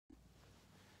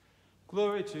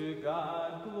Glory to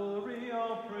God, glory,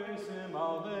 all praise him,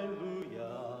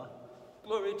 hallelujah.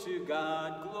 Glory to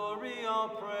God, glory, all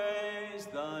praise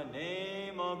the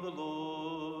name of the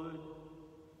Lord.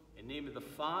 In the name of the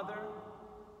Father,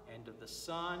 and of the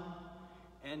Son,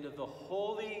 and of the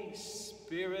Holy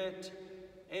Spirit,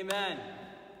 amen.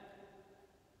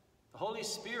 The Holy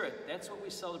Spirit, that's what we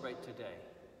celebrate today.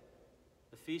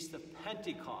 The Feast of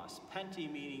Pentecost, Pente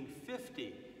meaning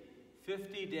 50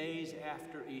 days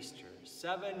after Easter,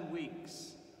 7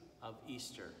 weeks of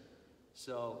Easter.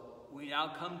 So we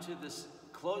now come to this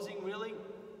closing, really,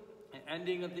 and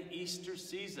ending of the Easter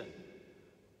season.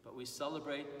 But we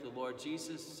celebrate the Lord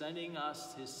Jesus sending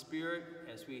us his Spirit,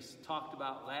 as we talked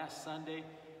about last Sunday,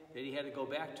 that he had to go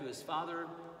back to his Father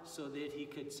so that he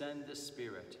could send the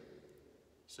Spirit.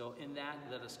 So in that,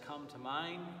 let us come to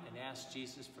mind and ask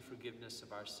Jesus for forgiveness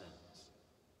of our sins.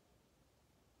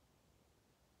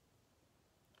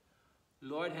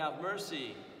 Lord, have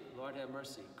mercy. Lord, have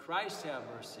mercy. Christ, have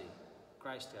mercy.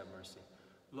 Christ, have mercy.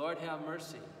 Lord, have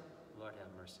mercy. Lord,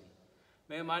 have mercy.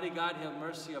 May Almighty God have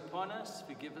mercy upon us,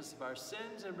 forgive us of our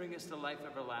sins, and bring us to life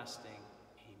everlasting.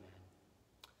 Amen.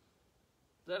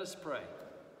 Let us pray.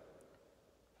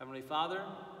 Heavenly Father,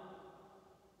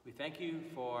 we thank you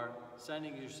for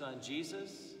sending your Son,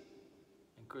 Jesus.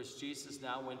 And of course, Jesus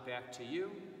now went back to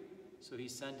you, so he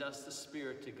sent us the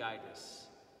Spirit to guide us.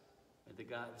 May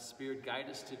the Spirit guide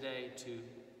us today to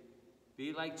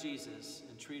be like Jesus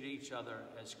and treat each other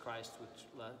as Christ would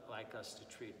like us to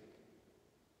treat.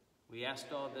 We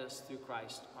ask all this through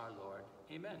Christ our Lord.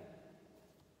 Amen.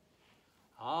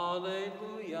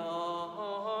 Alleluia,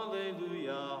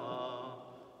 alleluia,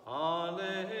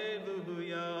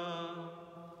 alleluia,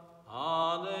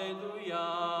 alleluia,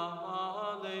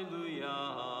 alleluia,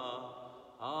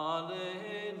 alleluia.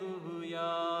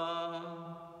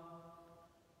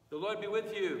 The Lord be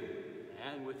with you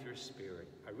and with your spirit.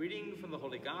 A reading from the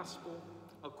Holy Gospel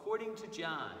according to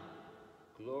John.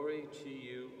 Glory to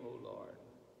you, O Lord.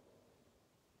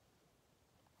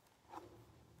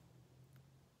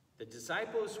 The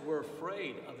disciples were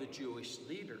afraid of the Jewish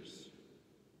leaders.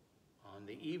 On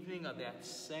the evening of that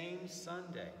same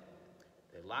Sunday,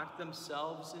 they locked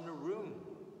themselves in a room.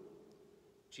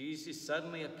 Jesus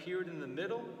suddenly appeared in the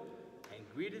middle and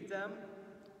greeted them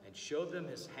and showed them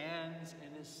his hands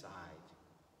and his side.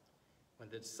 When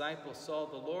the disciples saw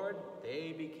the Lord,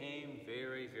 they became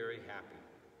very, very happy.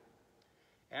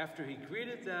 After he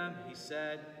greeted them, he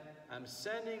said, "I'm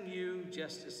sending you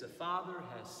just as the Father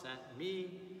has sent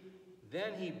me."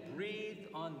 Then he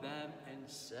breathed on them and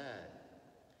said,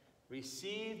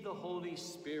 "Receive the Holy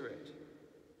Spirit.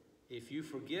 If you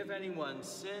forgive anyone's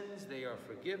sins, they are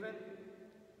forgiven.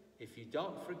 If you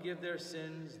don't forgive their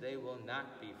sins, they will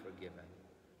not be forgiven."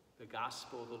 The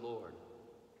Gospel of the Lord.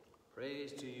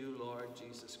 Praise to you, Lord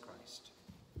Jesus Christ.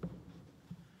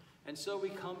 And so we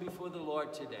come before the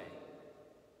Lord today,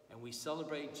 and we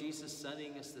celebrate Jesus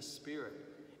sending us the Spirit.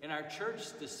 In our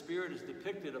church, the Spirit is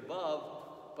depicted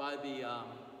above by the,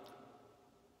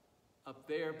 up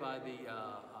there by the,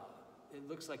 it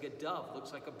looks like a dove,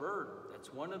 looks like a bird.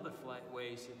 That's one of the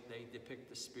ways that they depict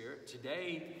the Spirit.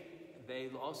 Today, they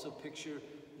also picture,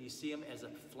 you see him as a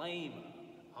flame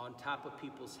on top of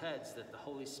people's heads, that the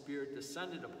Holy Spirit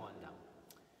descended upon them.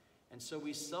 And so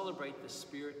we celebrate the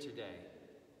Spirit today.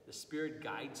 The Spirit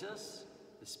guides us.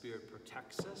 The Spirit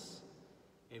protects us.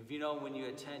 And you know, when you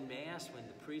attend Mass, when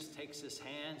the priest takes his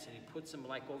hands and he puts them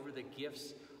like over the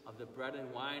gifts of the bread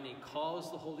and wine, he calls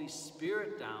the Holy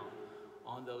Spirit down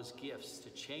on those gifts to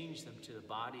change them to the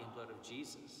body and blood of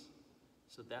Jesus.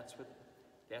 So that's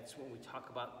when we talk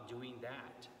about doing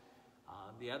that.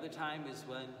 The other time is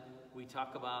when we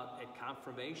talk about at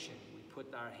confirmation, we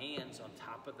put our hands on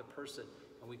top of the person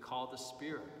and we call the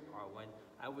Spirit. Or when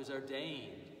I was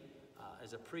ordained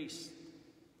as a priest,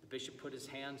 the bishop put his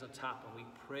hands on top and we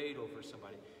prayed over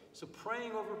somebody. So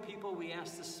praying over people, we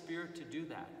ask the Spirit to do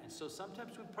that. And so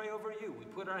sometimes we pray over you. We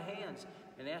put our hands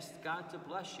and ask God to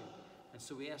bless you. And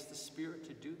so we ask the Spirit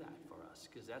to do that for us,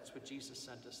 because that's what Jesus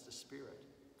sent us, the Spirit.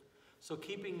 So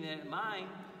keeping that in mind,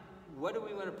 what do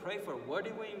we want to pray for? What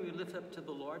do we lift up to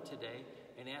the Lord today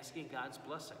and asking God's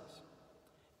blessings?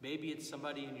 Maybe it's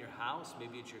somebody in your house,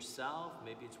 maybe it's yourself,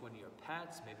 maybe it's one of your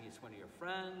pets, maybe it's one of your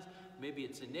friends, maybe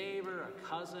it's a neighbor, a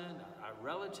cousin, a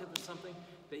relative or something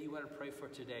that you want to pray for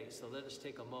today. So let us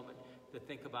take a moment to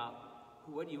think about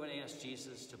what you want to ask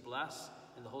Jesus to bless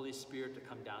and the Holy Spirit to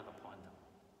come down upon them.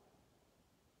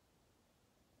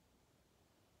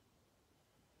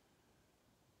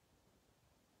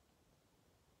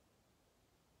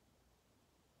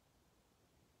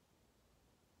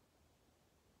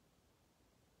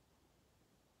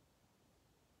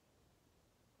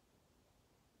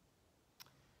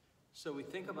 So we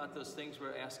think about those things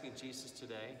we're asking Jesus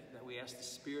today, that we ask the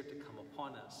Spirit to come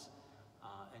upon us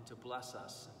and to bless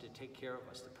us and to take care of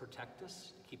us, to protect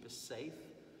us, to keep us safe,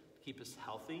 to keep us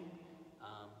healthy,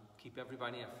 keep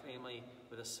everybody in our family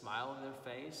with a smile on their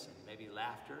face and maybe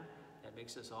laughter that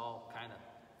makes us all kind of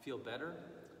feel better.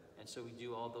 And so we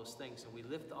do all those things. And we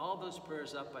lift all those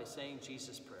prayers up by saying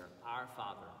Jesus' prayer. Our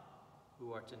Father,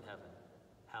 who art in heaven,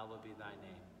 hallowed be thy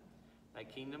name. Thy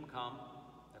kingdom come,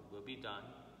 thy will be done,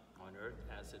 on earth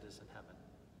as it is in heaven.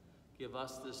 Give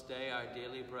us this day our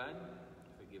daily bread.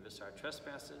 Forgive us our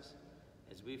trespasses,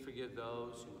 as we forgive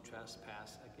those who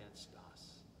trespass against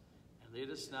us. And lead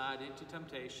us not into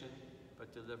temptation,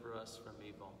 but deliver us from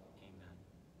evil. Amen.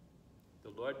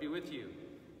 The Lord be with you,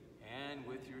 and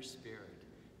with your spirit.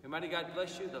 Almighty God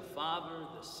bless you, the Father,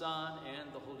 the Son,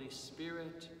 and the Holy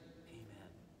Spirit. Amen.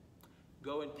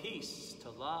 Go in peace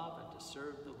to love and to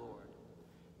serve the Lord.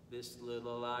 This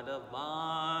little light of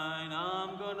mine,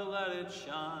 I'm going to let it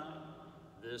shine.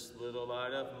 This little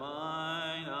light of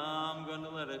mine, I'm going to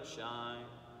let it shine.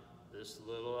 This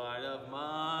little light of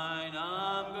mine,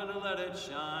 I'm going to let it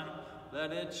shine.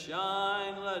 Let it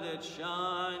shine, let it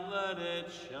shine, let it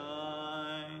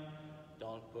shine.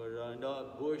 Don't put it under a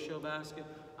bushel basket.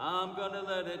 I'm going to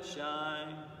let it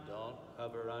shine. Don't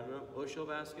cover under a bushel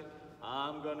basket.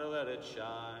 I'm going to let it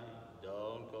shine.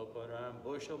 Don't go put it on a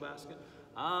bushel basket.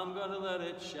 I'm going to let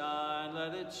it shine,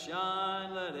 let it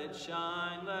shine, let it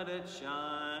shine, let it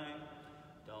shine.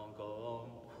 Don't go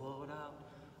low, blow it out.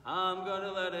 I'm going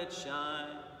to let it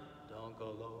shine. Don't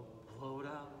go low, blow it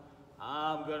out.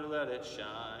 I'm going to let it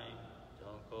shine.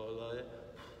 Don't go let it,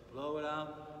 blow it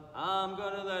out. I'm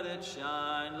going to let it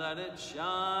shine, let it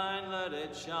shine, let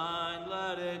it shine,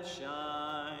 let it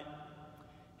shine.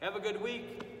 Have a good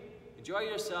week. Enjoy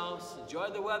yourselves. Enjoy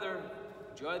the weather.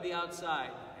 Enjoy the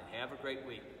outside. Have a great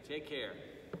week. Take care.